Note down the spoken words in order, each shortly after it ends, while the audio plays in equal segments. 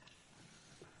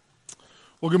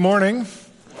Well, good morning.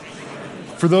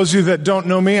 For those of you that don't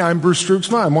know me, I'm Bruce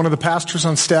Droogsma. I'm one of the pastors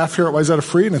on staff here at Wayzata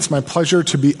Free, and it's my pleasure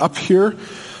to be up here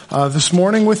this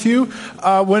morning with you.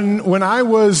 When I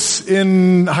was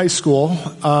in high school,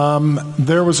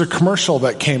 there was a commercial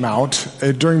that came out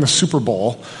during the Super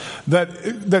Bowl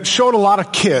that showed a lot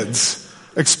of kids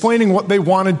explaining what they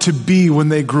wanted to be when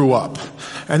they grew up.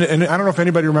 And I don't know if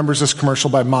anybody remembers this commercial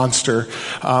by Monster,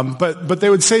 but they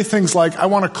would say things like, I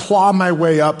want to claw my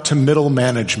way up to middle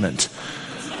management.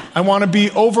 I want to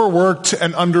be overworked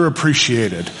and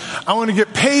underappreciated. I want to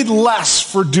get paid less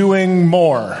for doing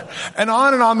more. And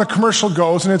on the commercial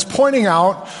goes, and it's pointing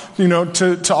out,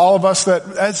 to all of us that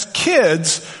as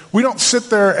kids, we don't sit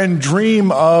there and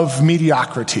dream of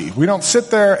mediocrity. We don't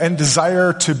sit there and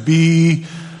desire to be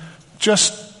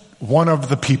just one of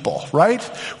the people, right?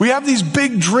 We have these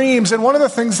big dreams, and one of the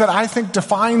things that I think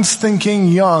defines thinking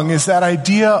young is that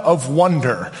idea of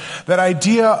wonder, that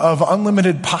idea of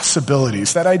unlimited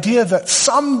possibilities, that idea that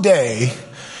someday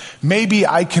maybe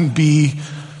I can be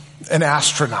an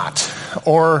astronaut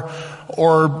or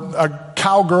a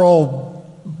cowgirl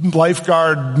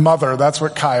lifeguard mother. That's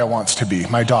what Kaya wants to be,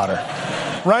 my daughter.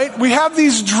 Right? We have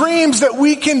these dreams that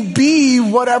we can be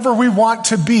whatever we want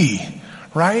to be,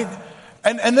 right?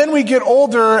 And then we get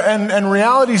older and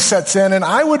reality sets in, and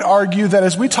I would argue that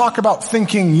as we talk about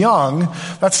thinking young,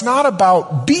 that's not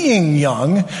about being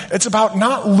young, it's about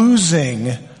not losing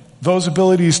those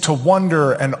abilities to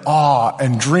wonder and awe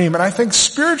and dream. And I think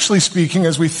spiritually speaking,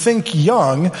 as we think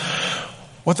young,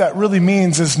 what that really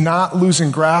means is not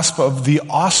losing grasp of the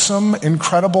awesome,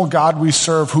 incredible God we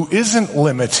serve who isn't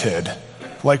limited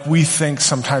like we think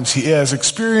sometimes he is.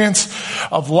 Experience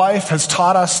of life has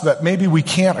taught us that maybe we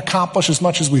can't accomplish as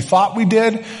much as we thought we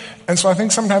did. And so I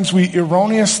think sometimes we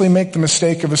erroneously make the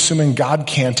mistake of assuming God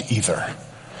can't either.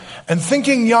 And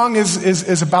thinking young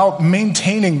is about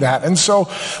maintaining that. And so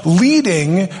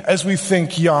leading as we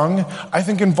think young, I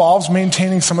think involves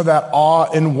maintaining some of that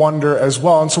awe and wonder as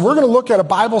well. And so we're going to look at a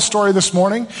Bible story this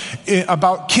morning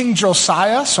about King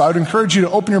Josiah. So I would encourage you to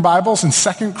open your Bibles in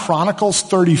 2 Chronicles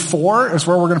 34 is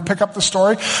where we're going to pick up the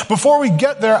story. Before we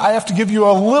get there, I have to give you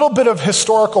a little bit of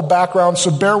historical background,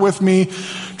 so bear with me.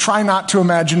 Try not to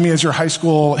imagine me as your high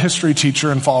school history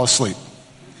teacher and fall asleep.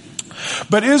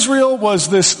 But Israel was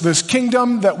this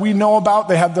kingdom that we know about.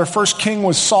 They had their first king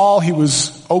was Saul. He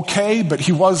was okay, but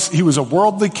he was a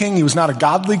worldly king. He was not a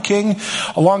godly king.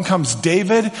 Along comes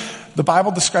David. The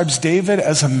Bible describes David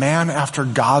as a man after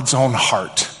God's own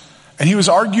heart. And he was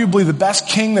arguably the best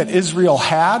king that Israel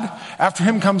had. After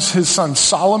him comes his son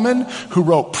Solomon, who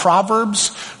wrote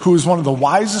Proverbs, who was one of the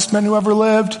wisest men who ever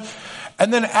lived.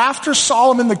 And then after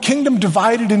Solomon, the kingdom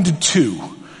divided into two.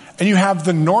 And you have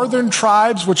the northern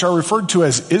tribes, which are referred to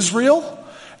as Israel,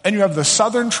 and you have the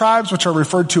southern tribes, which are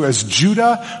referred to as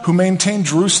Judah, who maintain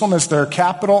Jerusalem as their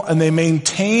capital, and they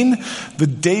maintain the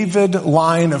David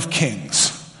line of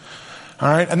kings. All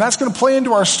right, and that's going to play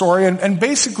into our story, and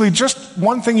basically just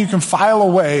one thing you can file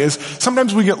away is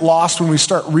sometimes we get lost when we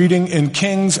start reading in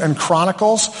Kings and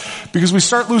Chronicles because we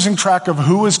start losing track of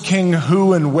who is king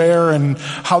who and where and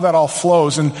how that all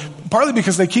flows, and partly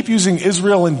because they keep using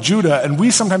Israel and Judah, and we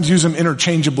sometimes use them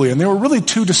interchangeably, and they were really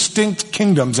two distinct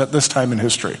kingdoms at this time in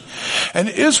history. And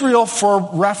Israel, for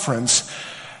reference,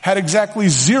 had exactly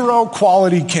 0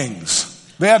 quality kings.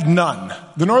 They had none.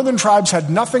 The northern tribes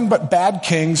had nothing but bad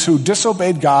kings who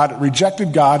disobeyed God,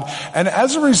 rejected God, and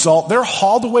as a result, they're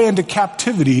hauled away into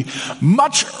captivity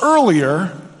much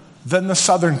earlier than the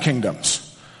southern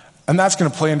kingdoms. And that's going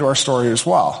to play into our story as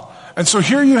well. And so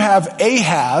here you have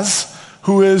Ahaz,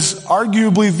 who is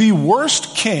arguably the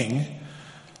worst king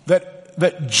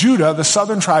that Judah, the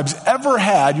southern tribes, ever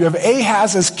had. You have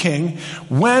Ahaz as king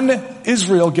when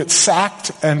Israel gets sacked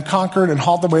and conquered and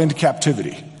hauled away into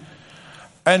captivity.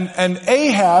 And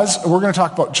Ahaz, we're going to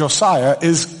talk about Josiah,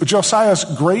 is Josiah's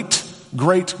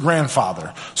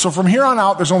great-great-grandfather. So from here on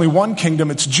out, there's only one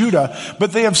kingdom, it's Judah,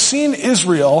 but they have seen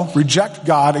Israel reject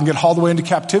God and get hauled away into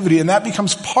captivity, and that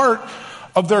becomes part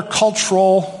of their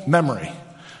cultural memory,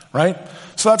 right?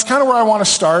 So that's kind of where I want to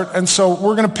start, and so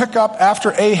we're going to pick up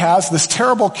after Ahaz, this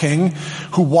terrible king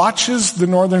who watches the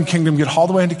northern kingdom get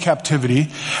hauled away into captivity.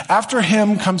 After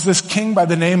him comes this king by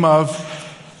the name of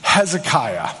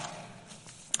Hezekiah.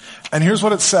 And here's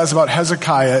what it says about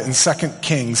Hezekiah in 2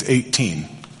 Kings 18.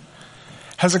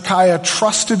 Hezekiah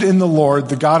trusted in the Lord,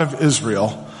 the God of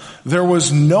Israel. There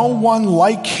was no one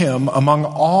like him among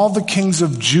all the kings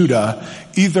of Judah,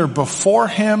 either before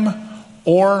him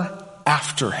or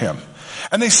after him.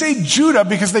 And they say Judah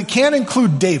because they can't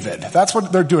include David. That's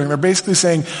what they're doing. They're basically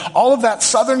saying all of that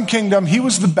southern kingdom, he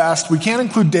was the best. We can't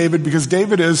include David because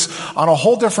David is on a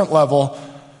whole different level.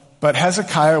 but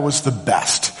Hezekiah was the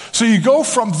best. So you go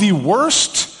from the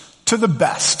worst to the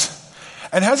best.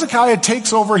 And Hezekiah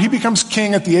takes over, he becomes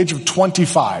king at the age of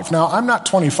 25. Now, I'm not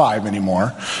 25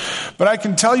 anymore, but I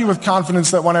can tell you with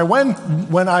confidence that when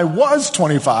I was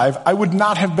 25, I would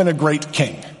not have been a great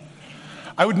king.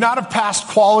 I would not have passed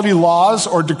quality laws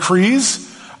or decrees.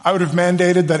 I would have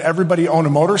mandated that everybody own a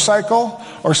motorcycle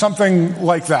or something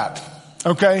like that.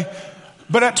 Okay?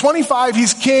 But at 25,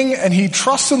 he's king and he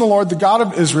trusts in the Lord, the God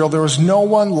of Israel. There was no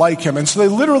one like him. And so they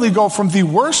literally go from the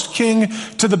worst king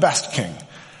to the best king.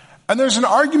 And there's an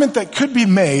argument that could be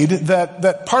made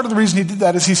that part of the reason he did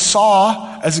that is he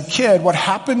saw as a kid what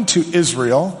happened to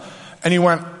Israel and he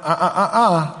went,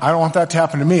 I don't want that to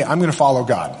happen to me. I'm going to follow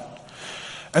God.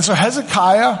 And so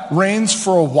Hezekiah reigns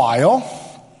for a while,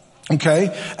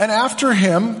 okay? And after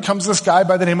him comes this guy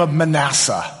by the name of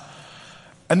Manasseh.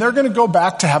 And they're going to go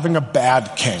back to having a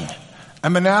bad king.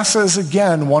 And Manasseh is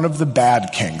again one of the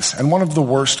bad kings and one of the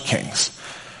worst kings.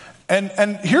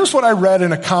 And here's what I read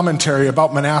in a commentary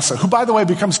about Manasseh, who, by the way,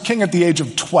 becomes king at the age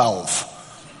of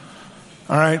 12.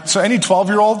 All right, so any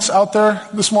 12-year-olds out there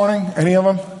this morning? Any of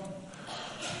them?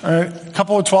 All right, a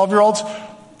couple of 12-year-olds.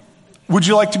 Would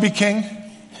you like to be king?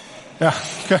 Yeah,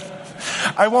 good.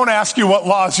 I won't ask you what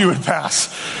laws you would pass.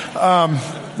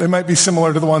 They might be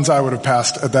similar to the ones I would have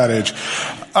passed at that age.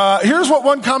 Here's what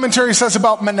one commentary says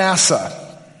about Manasseh.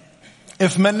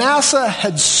 If Manasseh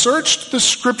had searched the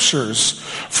scriptures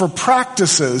for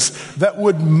practices that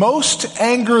would most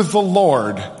anger the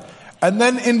Lord and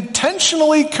then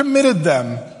intentionally committed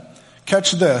them,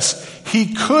 catch this,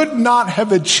 he could not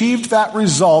have achieved that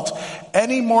result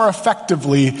any more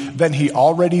effectively than he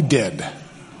already did.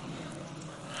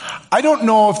 I don't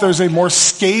know if there's a more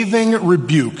scathing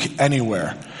rebuke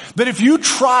anywhere. That if you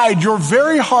tried your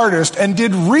very hardest and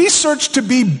did research to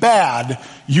be bad,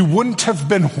 you wouldn't have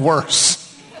been worse.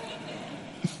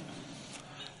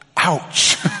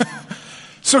 Ouch.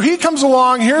 So he comes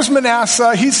along, here's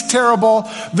Manasseh, he's terrible.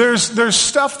 There's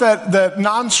stuff that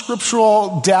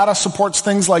non-scriptural data supports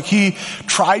things like he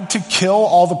tried to kill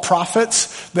all the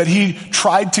prophets, that he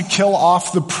tried to kill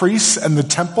off the priests and the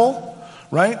temple,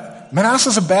 right?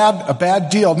 Manasseh's a bad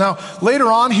deal. Now,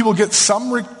 later on, he will get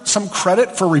some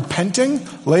credit for repenting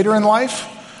later in life.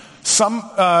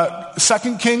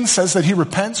 Second Kings says that he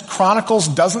repents. Chronicles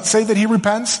doesn't say that he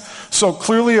repents. So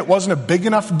clearly it wasn't a big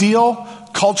enough deal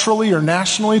culturally or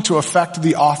nationally to affect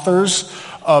the authors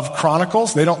of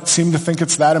Chronicles. They don't seem to think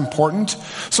it's that important.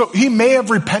 So he may have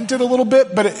repented a little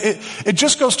bit, but it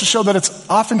just goes to show that it's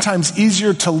oftentimes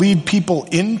easier to lead people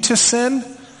into sin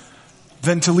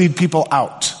than to lead people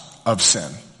out of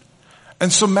sin.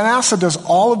 And so Manasseh does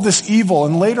all of this evil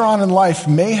and later on in life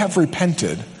may have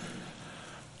repented,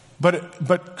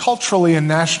 but culturally and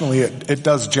nationally it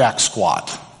does jack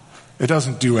squat. It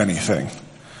doesn't do anything.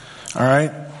 All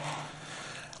right?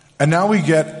 And now we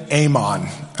get Amon,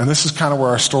 and this is kind of where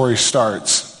our story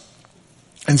starts.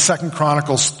 In 2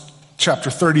 Chronicles chapter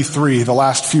 33, the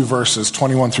last few verses,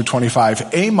 21 through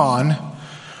 25, Amon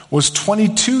was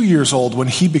 22 years old when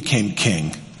he became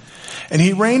king. And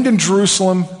he reigned in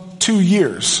Jerusalem 2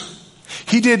 years.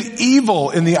 He did evil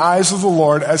in the eyes of the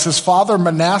Lord as his father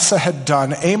Manasseh had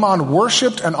done. Amon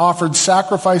worshipped and offered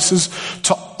sacrifices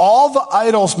to all the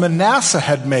idols Manasseh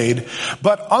had made.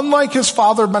 But unlike his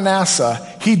father Manasseh,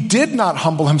 he did not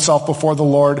humble himself before the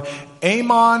Lord.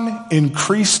 Amon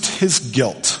increased his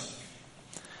guilt.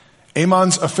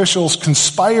 Amon's officials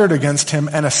conspired against him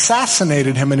and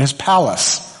assassinated him in his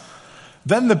palace.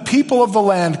 Then the people of the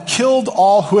land killed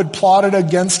all who had plotted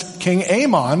against King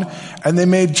Amon, and they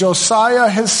made Josiah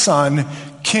his son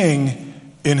king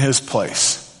in his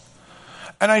place.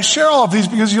 And I share all of these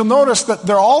because you'll notice that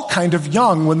they're all kind of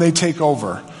young when they take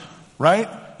over, right?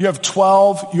 You have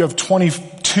 12, you have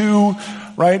 22,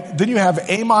 right? Then you have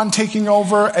Amon taking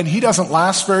over, and he doesn't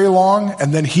last very long,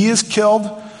 and then he is killed.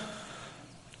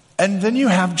 And then you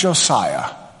have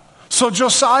Josiah. So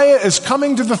Josiah is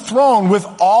coming to the throne with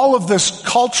all of this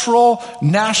cultural,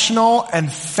 national, and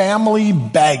family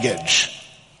baggage.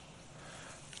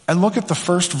 And look at the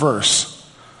first verse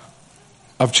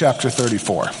of chapter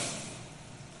 34.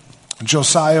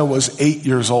 Josiah was 8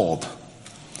 years old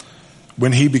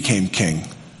when he became king,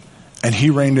 and he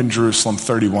reigned in Jerusalem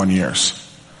 31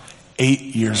 years. 8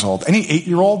 years old. Any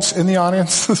 8-year-olds in the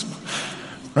audience?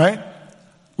 Right?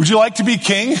 Would you like to be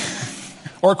king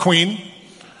or queen?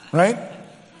 Right?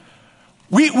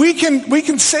 We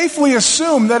can safely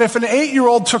assume that if an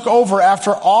 8-year-old took over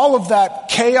after all of that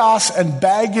chaos and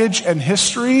baggage and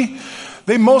history,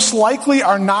 they most likely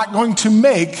are not going to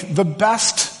make the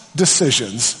best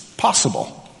decisions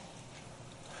possible.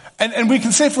 And we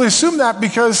can safely assume that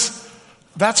because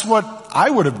That's what I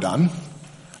would have done.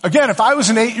 Again, if I was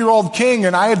an 8-year-old king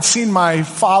and I had seen my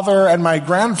father and my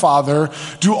grandfather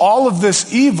do all of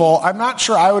this evil, I'm not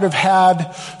sure I would have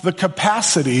had the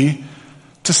capacity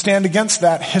to stand against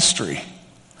that history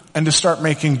and to start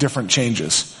making different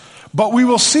changes. But we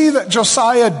will see that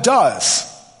Josiah does.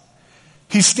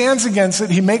 He stands against it.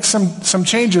 He makes some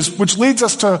changes, which leads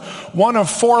us to one of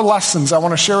 4 lessons I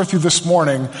want to share with you this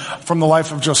morning from the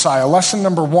life of Josiah. Lesson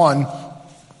number 1,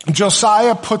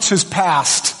 Josiah puts his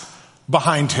past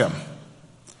behind him.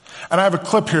 And I have a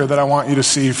clip here that I want you to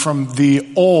see from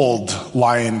the old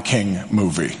Lion King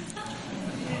movie.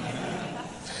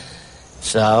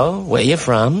 So, where you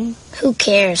from? Who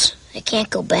cares? I can't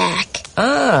go back.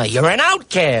 Ah, you're an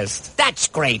outcast. That's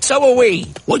great. So are we.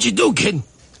 What'd you do, kid?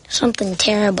 Something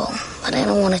terrible, but I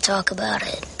don't want to talk about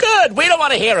it. Good. We don't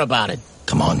want to hear about it.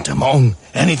 Come on, Timon.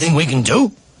 Anything we can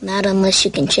do? Not unless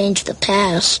you can change the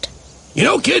past. You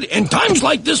know, kid, in times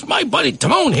like this, my buddy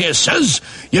Timon here says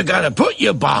you gotta put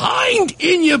your behind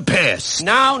in your past.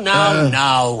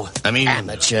 No.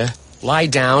 Amateur. Lie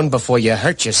down before you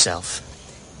hurt yourself.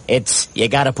 You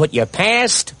gotta put your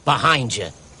past behind you.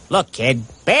 Look, kid,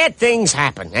 bad things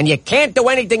happen, and you can't do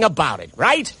anything about it,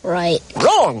 right? Right.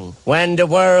 Wrong. When the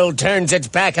world turns its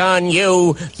back on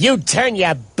you, you turn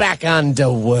your back on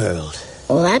the world.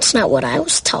 Well, that's not what I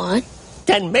was taught.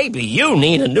 Then maybe you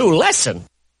need a new lesson.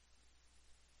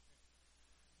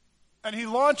 And he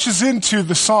launches into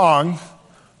the song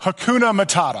Hakuna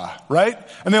Matata, right?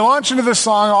 And they launch into this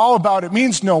song all about it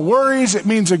means no worries, it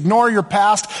means ignore your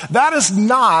past. That is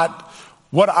not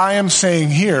what I am saying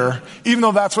here, even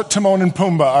though that's what Timon and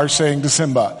Pumbaa are saying to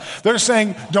Simba. They're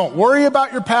saying, don't worry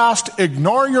about your past,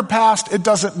 ignore your past, it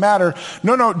doesn't matter.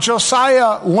 No,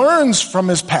 Josiah learns from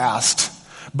his past,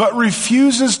 but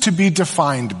refuses to be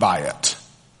defined by it.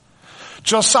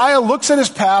 Josiah looks at his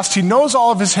past, he knows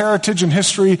all of his heritage and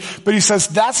history, but he says,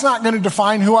 that's not going to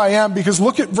define who I am, because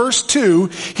look at verse 2.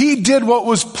 He did what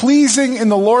was pleasing in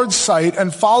the Lord's sight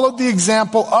and followed the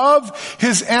example of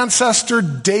his ancestor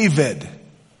David.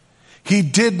 He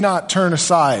did not turn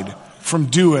aside from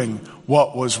doing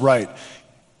what was right.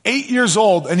 8 years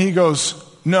old, and he goes,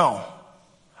 no,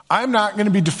 I'm not going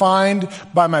to be defined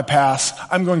by my past.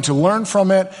 I'm going to learn from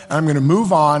it, and I'm going to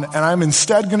move on, and I'm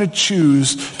instead going to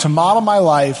choose to model my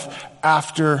life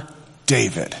after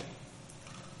David.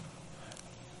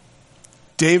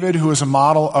 David, who is a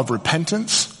model of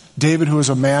repentance. David, who is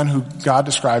a man who God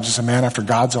describes as a man after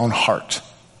God's own heart.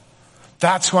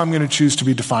 That's who I'm going to choose to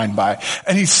be defined by.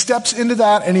 And he steps into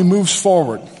that and he moves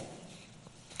forward.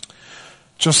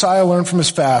 Josiah learned from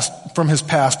his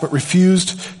past, but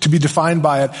refused to be defined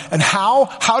by it. And how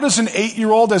does an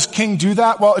 8-year-old as king do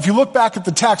that? Well, if you look back at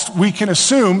the text, we can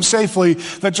assume safely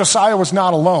that Josiah was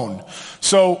not alone.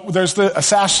 So there's the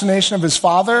assassination of his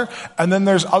father, and then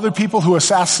there's other people who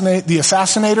assassinate the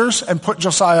assassinators and put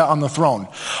Josiah on the throne.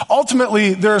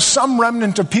 Ultimately, there is some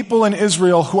remnant of people in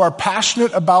Israel who are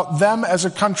passionate about them as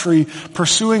a country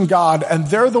pursuing God, and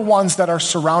they're the ones that are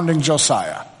surrounding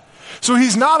Josiah. So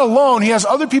he's not alone. He has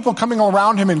other people coming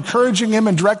around him, encouraging him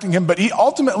and directing him, but he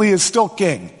ultimately is still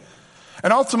king.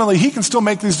 And ultimately, he can still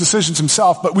make these decisions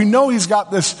himself, but we know he's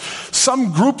got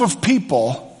some group of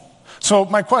people. So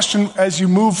my question as you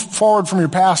move forward from your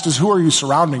past is, who are you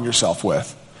surrounding yourself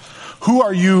with? Who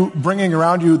are you bringing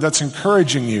around you that's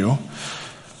encouraging you?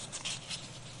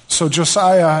 So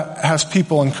Josiah has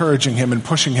people encouraging him and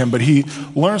pushing him, but he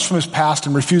learns from his past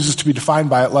and refuses to be defined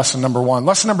by it. Lesson number 1.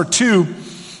 Lesson number 2,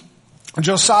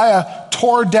 Josiah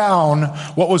tore down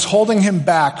what was holding him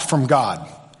back from God.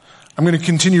 I'm going to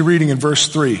continue reading in verse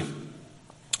 3.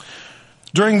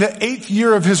 During the 8th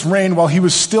year of his reign, while he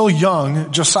was still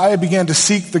young, Josiah began to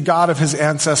seek the God of his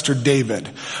ancestor David.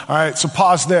 All right, so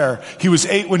pause there. He was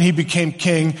 8 when he became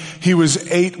king. He was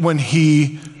 8 when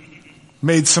he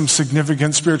made some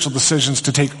significant spiritual decisions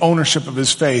to take ownership of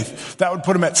his faith. That would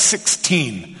put him at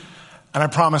 16. And I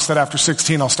promise that after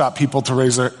 16, I'll stop people to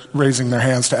raising their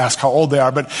hands to ask how old they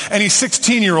are. But any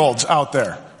 16-year-olds out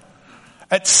there?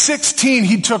 At 16,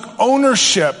 he took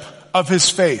ownership of his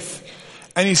faith.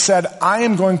 And he said, I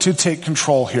am going to take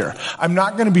control here. I'm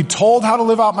not going to be told how to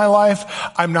live out my life.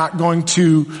 I'm going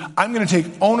to take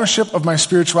ownership of my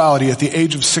spirituality at the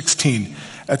age of 16.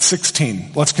 At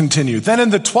 16. Let's continue. Then in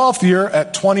the 12th year,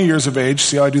 at 20 years of age,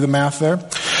 see how I do the math there?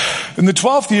 In the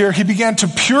 12th year, he began to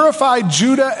purify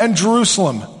Judah and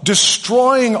Jerusalem,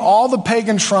 destroying all the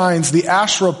pagan shrines, the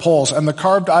Asherah poles, and the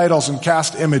carved idols and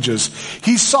cast images.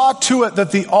 He saw to it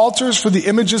that the altars for the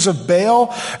images of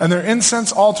Baal and their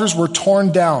incense altars were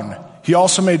torn down. he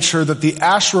also made sure that the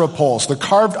Asherah poles, the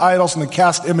carved idols and the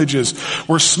cast images,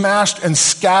 were smashed and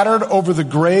scattered over the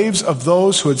graves of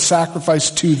those who had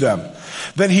sacrificed to them.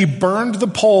 Then he burned the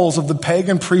poles of the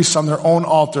pagan priests on their own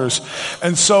altars,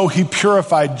 and so he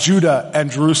purified Judah and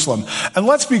Jerusalem. And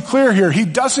let's be clear here, he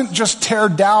doesn't just tear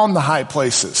down the high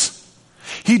places.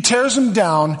 He tears them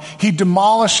down, he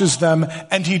demolishes them,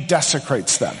 and he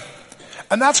desecrates them.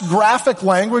 And that's graphic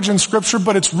language in Scripture,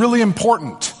 but it's really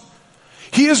important.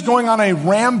 He is going on a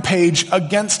rampage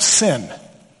against sin.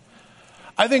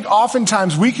 I think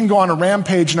oftentimes we can go on a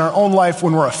rampage in our own life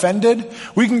when we're offended.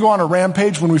 We can go on a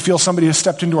rampage when we feel somebody has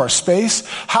stepped into our space.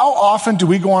 How often do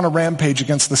we go on a rampage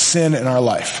against the sin in our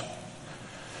life?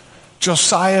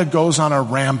 Josiah goes on a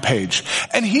rampage,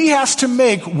 and he has to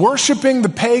make worshiping the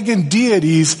pagan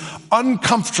deities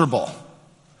uncomfortable.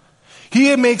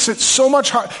 He makes it so much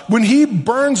hard. When he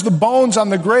burns the bones on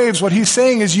the graves, what he's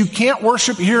saying is you can't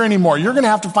worship here anymore. You're going to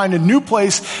have to find a new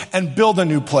place and build a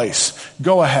new place.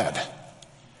 Go ahead.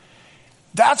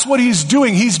 That's what he's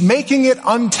doing. He's making it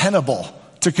untenable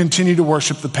to continue to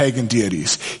worship the pagan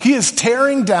deities. He is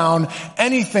tearing down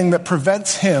anything that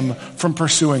prevents him from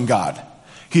pursuing God.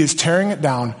 He is tearing it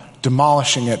down,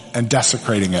 demolishing it, and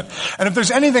desecrating it. And if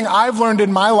there's anything I've learned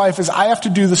in my life is I have to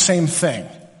do the same thing.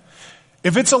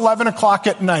 If it's 11 o'clock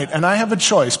at night and I have a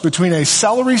choice between a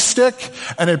celery stick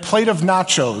and a plate of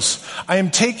nachos, I am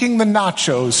taking the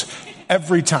nachos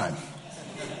every time.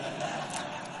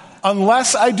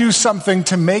 Unless I do something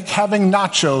to make having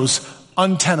nachos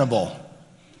untenable.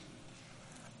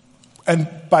 And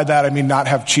by that I mean not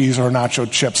have cheese or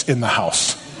nacho chips in the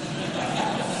house.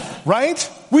 Right?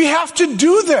 We have to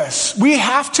do this. We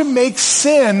have to make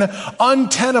sin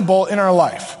untenable in our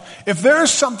life. If there is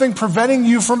something preventing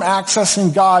you from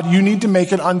accessing God, you need to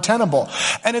make it untenable.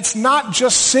 And it's not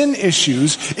just sin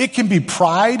issues. It can be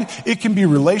pride. It can be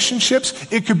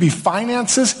relationships. It could be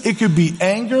finances. It could be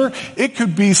anger. It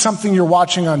could be something you're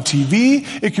watching on TV.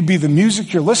 It could be the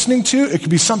music you're listening to. It could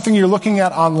be something you're looking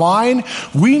at online.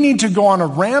 We need to go on a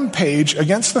rampage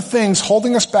against the things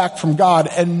holding us back from God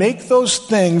and make those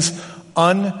things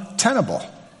untenable.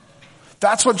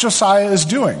 That's what Josiah is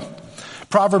doing.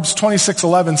 Proverbs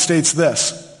 26:11 states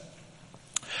this: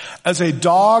 as a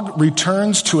dog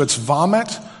returns to its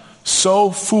vomit,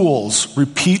 so fools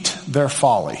repeat their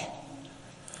folly.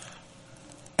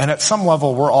 And at some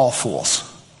level, we're all fools.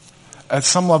 At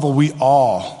some level, we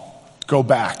all go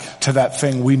back to that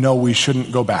thing we know we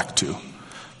shouldn't go back to.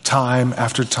 Time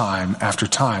after time after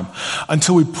time.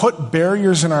 Until we put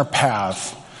barriers in our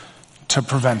path to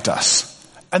prevent us.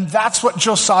 And that's what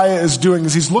Josiah is doing,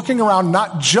 is he's looking around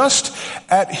not just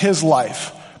at his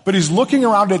life, but he's looking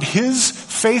around at his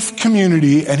faith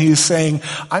community and he's saying,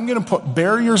 I'm going to put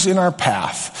barriers in our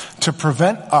path to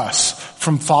prevent us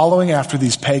from following after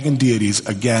these pagan deities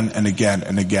again and again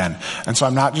and again. And so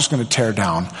I'm not just going to tear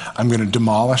down, I'm going to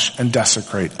demolish and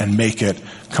desecrate and make it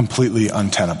completely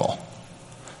untenable.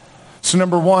 So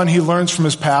number one, he learns from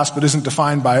his past but isn't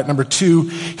defined by it. Number two,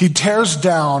 he tears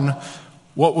down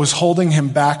what was holding him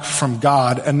back from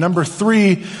God. And number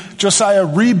three, Josiah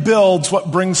rebuilds what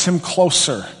brings him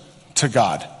closer to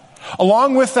God.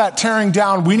 Along with that tearing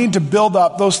down, we need to build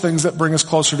up those things that bring us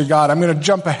closer to God. I'm going to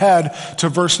jump ahead to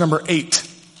verse number 8.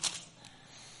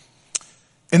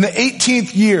 In the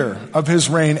 18th year of his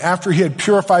reign, after he had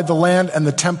purified the land and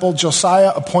the temple,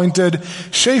 Josiah appointed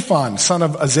Shaphan, son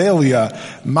of Azaliah,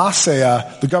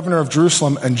 Maaseiah, the governor of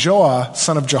Jerusalem, and Joah,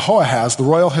 son of Jehoahaz, the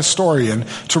royal historian,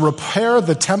 to repair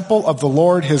the temple of the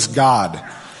Lord his God.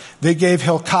 They gave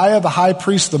Hilkiah the high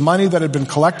priest the money that had been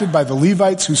collected by the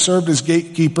Levites who served as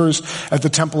gatekeepers at the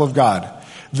temple of God.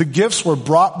 The gifts were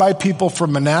brought by people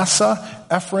from Manasseh,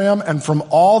 Ephraim, and from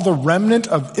all the remnant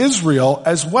of Israel,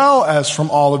 as well as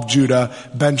from all of Judah,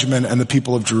 Benjamin, and the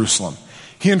people of Jerusalem.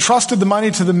 He entrusted the money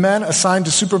to the men assigned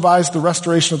to supervise the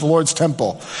restoration of the Lord's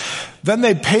temple. Then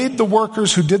they paid the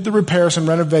workers who did the repairs and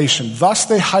renovation. Thus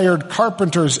they hired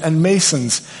carpenters and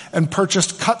masons and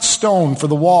purchased cut stone for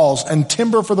the walls and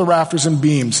timber for the rafters and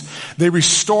beams. They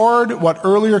restored what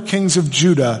earlier kings of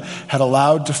Judah had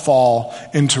allowed to fall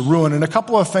into ruin. And a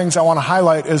couple of things I want to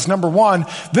highlight is, number one,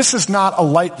 this is not a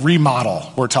light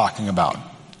remodel we're talking about.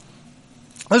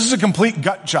 This is a complete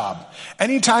gut job.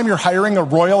 Anytime you're hiring a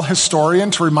royal historian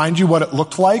to remind you what it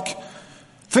looked like,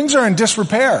 things are in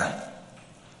disrepair.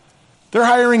 They're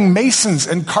hiring masons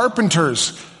and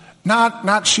carpenters, not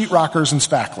sheetrockers and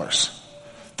spacklers.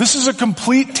 This is a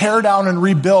complete tear down and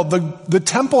rebuild. The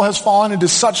temple has fallen into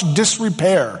such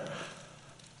disrepair,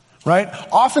 right?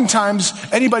 Oftentimes,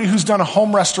 anybody who's done a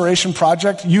home restoration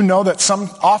project, you know that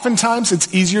oftentimes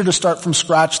it's easier to start from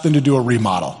scratch than to do a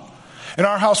remodel. In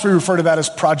our house, we refer to that as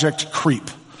Project Creep.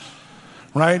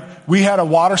 right? We had a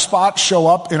water spot show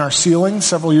up in our ceiling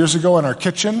several years ago in our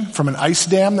kitchen from an ice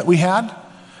dam that we had.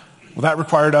 Well, that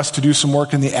required us to do some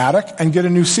work in the attic and get a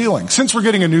new ceiling. Since we're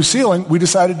getting a new ceiling, we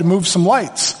decided to move some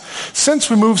lights. Since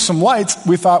we moved some lights,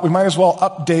 we thought we might as well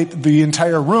update the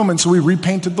entire room, and so we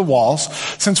repainted the walls.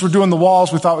 Since we're doing the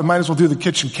walls, we thought we might as well do the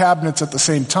kitchen cabinets at the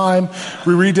same time.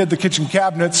 We redid the kitchen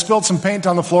cabinets, spilled some paint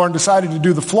on the floor, and decided to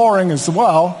do the flooring as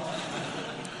well.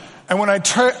 And when I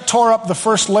tore up the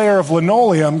first layer of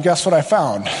linoleum, guess what I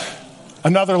found?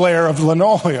 Another layer of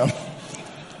linoleum.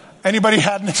 Anybody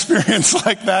had an experience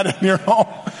like that in your home?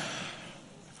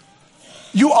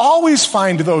 You always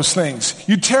find those things.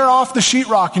 You tear off the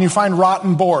sheetrock and you find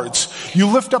rotten boards. You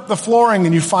lift up the flooring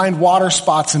and you find water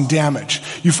spots and damage.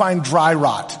 You find dry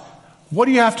rot. What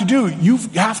do you have to do? You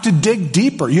have to dig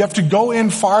deeper. You have to go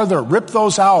in farther, rip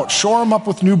those out, shore them up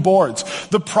with new boards.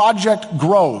 The project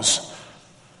grows.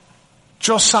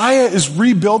 Josiah is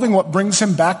rebuilding what brings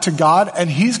him back to God, and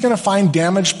he's going to find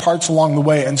damaged parts along the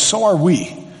way, and so are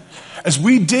we. As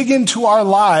we dig into our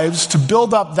lives to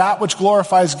build up that which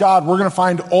glorifies God, we're going to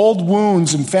find old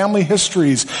wounds and family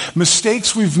histories,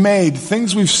 mistakes we've made,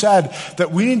 things we've said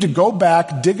that we need to go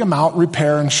back, dig them out,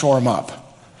 repair, and shore them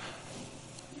up.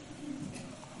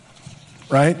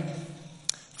 Right?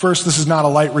 First, this is not a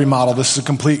light remodel. This is a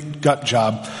complete gut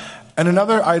job. And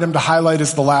another item to highlight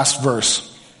is the last verse.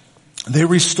 They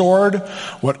restored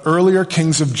what earlier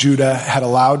kings of Judah had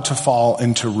allowed to fall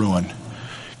into ruin.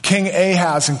 King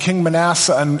Ahaz and King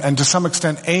Manasseh and to some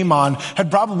extent Amon had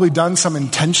probably done some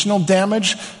intentional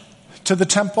damage to the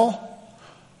temple.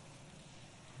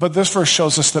 But this verse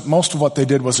shows us that most of what they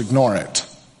did was ignore it.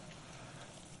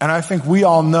 And I think we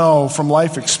all know from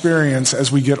life experience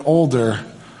as we get older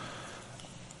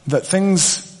that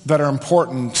things that are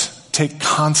important take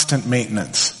constant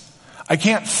maintenance. I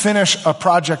can't finish a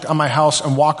project on my house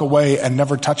and walk away and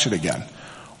never touch it again,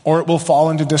 or it will fall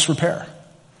into disrepair.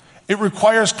 It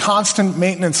requires constant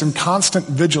maintenance and constant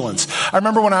vigilance. I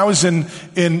remember when I was in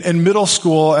middle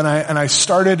school and I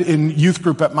started in youth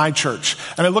group at my church,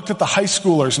 and I looked at the high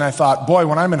schoolers and I thought, boy,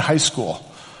 when I'm in high school,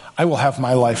 I will have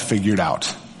my life figured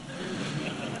out.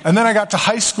 And then I got to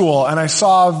high school and I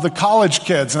saw the college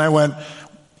kids and I went,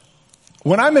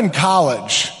 when I'm in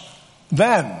college,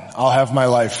 then I'll have my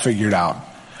life figured out.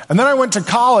 And then I went to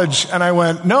college and I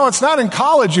went, no, it's not in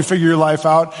college you figure your life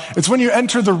out. It's when you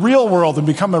enter the real world and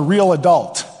become a real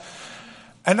adult.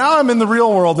 And now I'm in the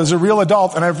real world as a real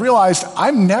adult, and I've realized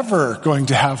I'm never going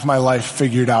to have my life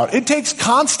figured out. It takes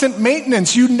constant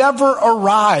maintenance. You never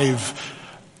arrive.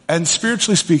 And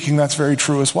spiritually speaking, that's very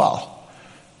true as well.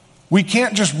 We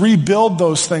can't just rebuild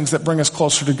those things that bring us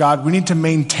closer to God. We need to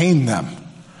maintain them.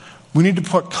 We need to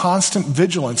put constant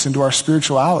vigilance into our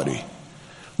spirituality.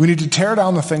 We need to tear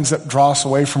down the things that draw us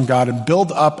away from God and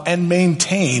build up and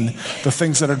maintain the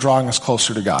things that are drawing us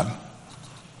closer to God.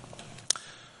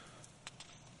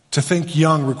 To think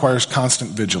young requires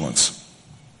constant vigilance.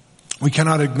 We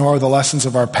cannot ignore the lessons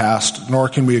of our past, nor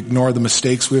can we ignore the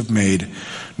mistakes we have made,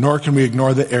 nor can we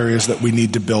ignore the areas that we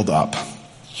need to build up.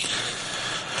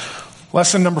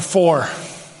 Lesson number 4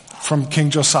 from King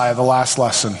Josiah, the last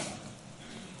lesson.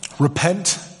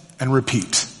 Repent and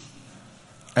repeat.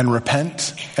 And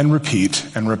repent and repeat,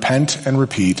 and repent and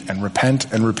repeat, and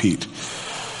repent and repeat.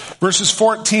 Verses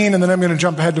 14, and then I'm going to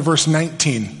jump ahead to verse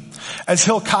 19. As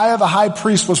Hilkiah the high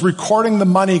priest was recording the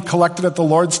money collected at the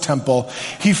Lord's temple,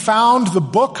 he found the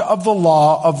book of the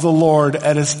law of the Lord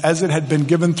as it had been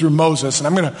given through Moses. And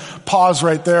I'm going to pause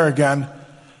right there again.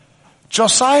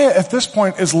 Josiah at this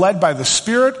point is led by the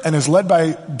Spirit and is led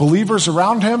by believers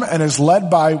around him and is led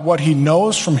by what he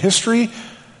knows from history,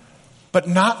 but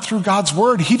not through God's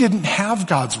word. He didn't have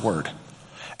God's word.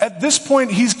 At this point,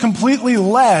 he's completely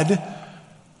led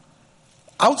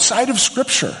outside of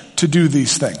Scripture to do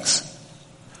these things.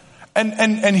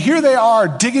 And here they are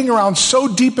digging around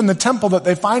so deep in the temple that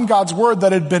they find God's word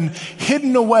that had been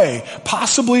hidden away,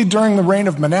 possibly during the reign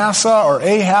of Manasseh or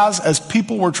Ahaz, as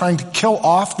people were trying to kill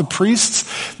off the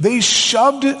priests. They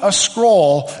shoved a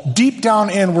scroll deep down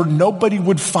in where nobody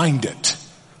would find it.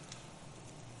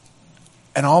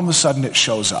 And all of a sudden it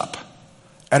shows up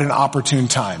at an opportune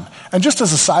time. And just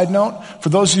as a side note, for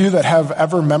those of you that have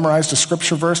ever memorized a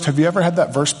scripture verse, have you ever had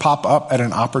that verse pop up at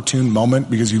an opportune moment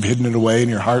because you've hidden it away in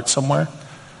your heart somewhere?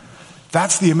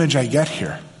 That's the image I get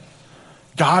here.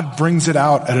 God brings it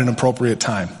out at an appropriate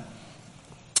time.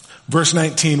 Verse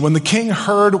 19, when the king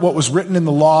heard what was written in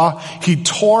the law, he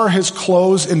tore his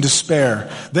clothes in despair.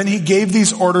 Then he gave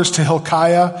these orders to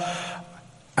Hilkiah,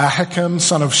 Ahikam,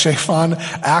 son of Shaphan,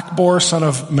 Akbor, son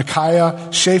of Micaiah,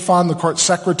 Shaphan, the court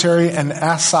secretary, and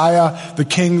Asaiah, the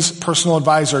king's personal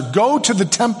advisor. Go to the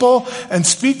temple and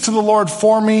speak to the Lord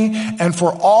for me and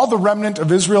for all the remnant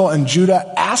of Israel and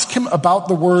Judah. Ask him about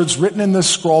the words written in this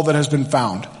scroll that has been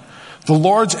found. The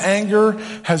Lord's anger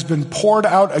has been poured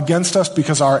out against us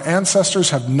because our ancestors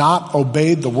have not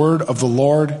obeyed the word of the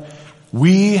Lord.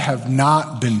 We have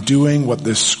not been doing what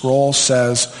this scroll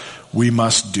says we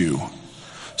must do.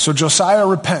 So Josiah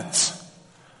repents,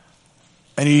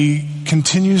 and he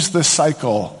continues this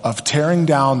cycle of tearing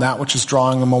down that which is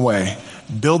drawing him away,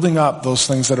 building up those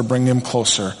things that are bringing him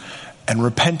closer, and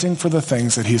repenting for the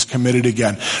things that he's committed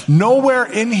again. Nowhere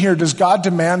in here does God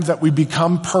demand that we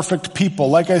become perfect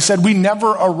people. Like I said, we never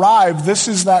arrive. This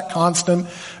is that constant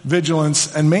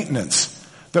vigilance and maintenance,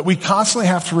 that we constantly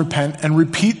have to repent and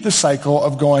repeat the cycle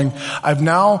of going, I've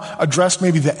now addressed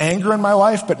maybe the anger in my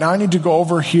life, but now I need to go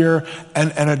over here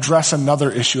and address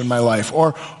another issue in my life,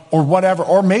 or whatever.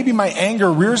 Or maybe my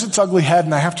anger rears its ugly head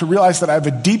and I have to realize that I have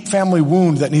a deep family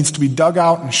wound that needs to be dug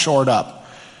out and shored up.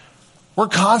 We're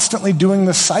constantly doing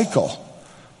this cycle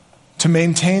to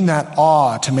maintain that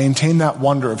awe, to maintain that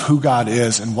wonder of who God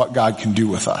is and what God can do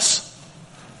with us.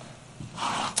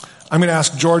 I'm going to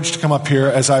ask George to come up here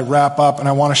as I wrap up, and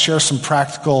I want to share some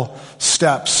practical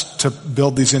steps to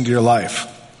build these into your life.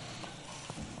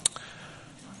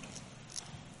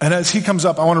 And as he comes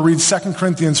up, I want to read 2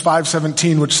 Corinthians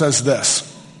 5:17, which says this.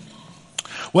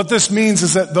 What this means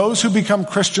is that those who become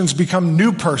Christians become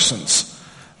new persons.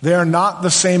 They are not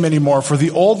the same anymore, for the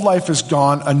old life is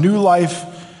gone, a new life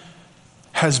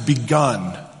has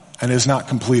begun and is not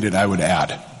completed, I would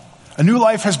add. A new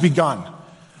life has begun.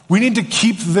 We need to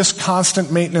keep this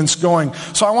constant maintenance going.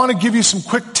 So I want to give you some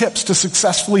quick tips to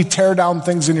successfully tear down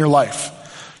things in your life.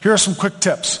 Here are some quick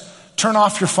tips. Turn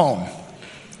off your phone.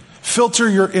 Filter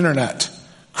your internet.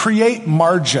 Create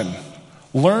margin.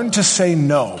 Learn to say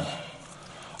no.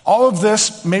 All of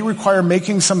this may require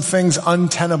making some things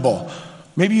untenable.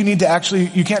 Maybe you need to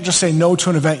you can't just say no to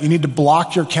an event. You need to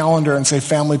block your calendar and say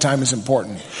family time is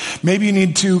important. Maybe you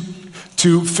need to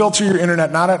filter your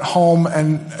internet, not at home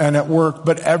and at work,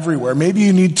 but everywhere. Maybe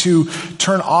you need to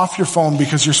turn off your phone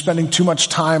because you're spending too much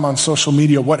time on social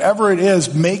media. Whatever it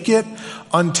is, make it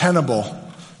untenable.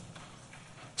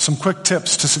 Some quick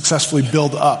tips to successfully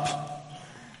build up.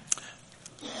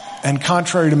 And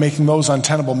contrary to making those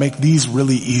untenable, make these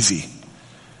really easy.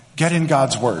 Get in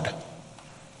God's Word.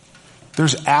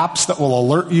 There's apps that will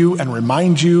alert you and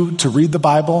remind you to read the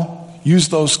Bible. Use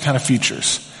those kind of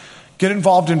features. Get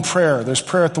involved in prayer. There's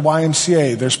prayer at the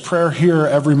YMCA. There's prayer here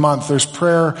every month. There's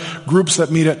prayer groups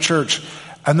that meet at church.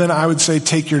 And then I would say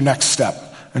take your next step.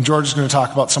 And George is going to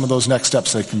talk about some of those next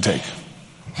steps they can take.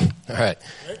 All right.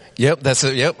 Yep, that's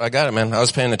it. Yep, I got it, man. I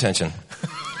was paying attention.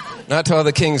 Not to all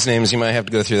the kings' names. You might have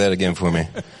to go through that again for me.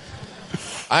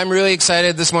 I'm really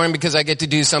excited this morning because I get to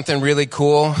do something really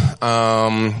cool.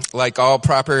 Like all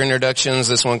proper introductions,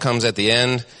 this one comes at the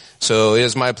end. So it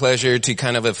is my pleasure to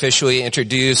kind of officially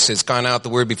introduce, it's gone out the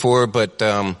word before, but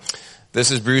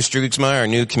this is Bruce Droogsma, our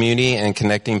new community and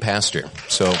connecting pastor.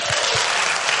 So, yep.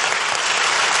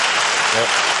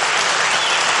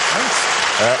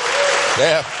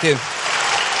 Yeah, kid.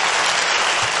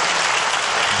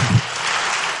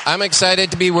 I'm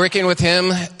excited to be working with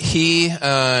him. He,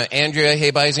 Andrea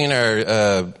Hebeising,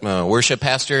 our worship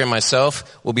pastor, and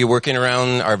myself will be working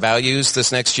around our values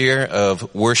this next year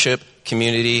of worship,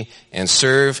 community, and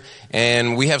serve.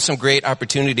 And we have some great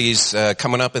opportunities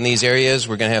coming up in these areas.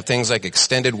 We're going to have things like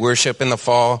extended worship in the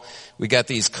fall. We got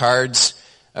these cards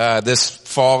this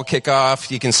fall kickoff.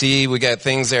 You can see we got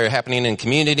things that are happening in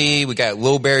community. We got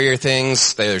low barrier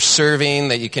things that are serving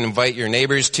that you can invite your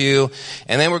neighbors to.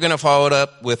 And then we're going to follow it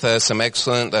up with some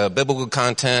excellent biblical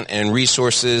content and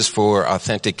resources for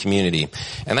authentic community.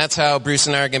 And that's how Bruce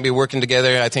and I are going to be working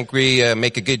together. I think we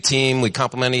make a good team. We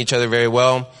complement each other very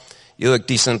well. You look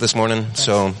decent this morning.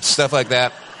 So stuff like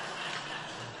that.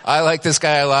 I like this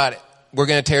guy a lot. We're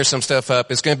going to tear some stuff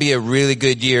up. It's going to be a really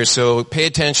good year. So pay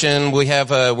attention. We're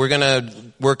going to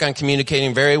work on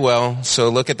communicating very well. So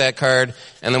look at that card.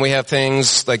 And then we have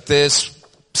things like this,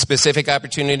 specific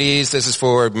opportunities. This is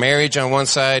for marriage on one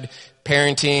side,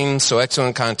 parenting. So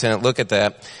excellent content. Look at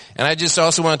that. And I just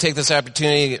also want to take this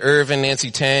opportunity. Irv and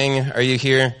Nancy Tang, are you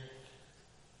here?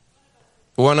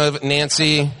 One of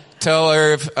Nancy. Tell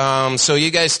Irv, so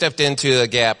you guys stepped into a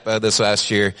gap this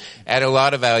last year, added a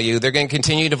lot of value. They're going to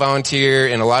continue to volunteer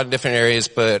in a lot of different areas,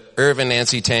 but Irv and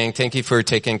Nancy Tang, thank you for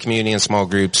taking community in small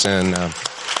groups, and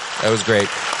that was great.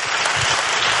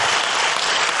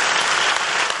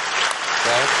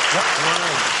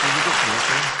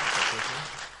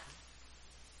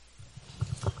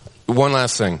 one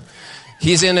last thing.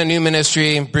 He's in a new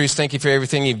ministry. Bruce, thank you for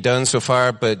everything you've done so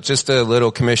far, but just a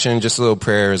little commission, just a little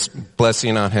prayers,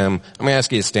 blessing on him. I'm going to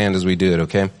ask you to stand as we do it,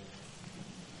 okay?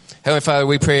 Heavenly Father,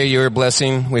 we pray your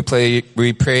blessing. We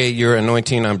pray your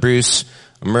anointing on Bruce,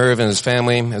 Merv, and his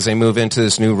family as they move into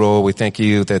this new role. We thank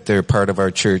you that they're part of our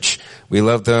church. We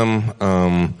love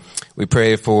them. We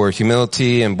pray for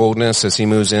humility and boldness as he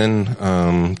moves in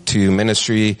to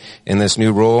ministry in this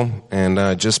new role,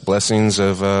 and just blessings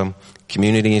of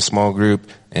community, small group,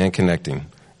 and connecting.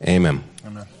 Amen.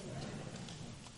 Amen.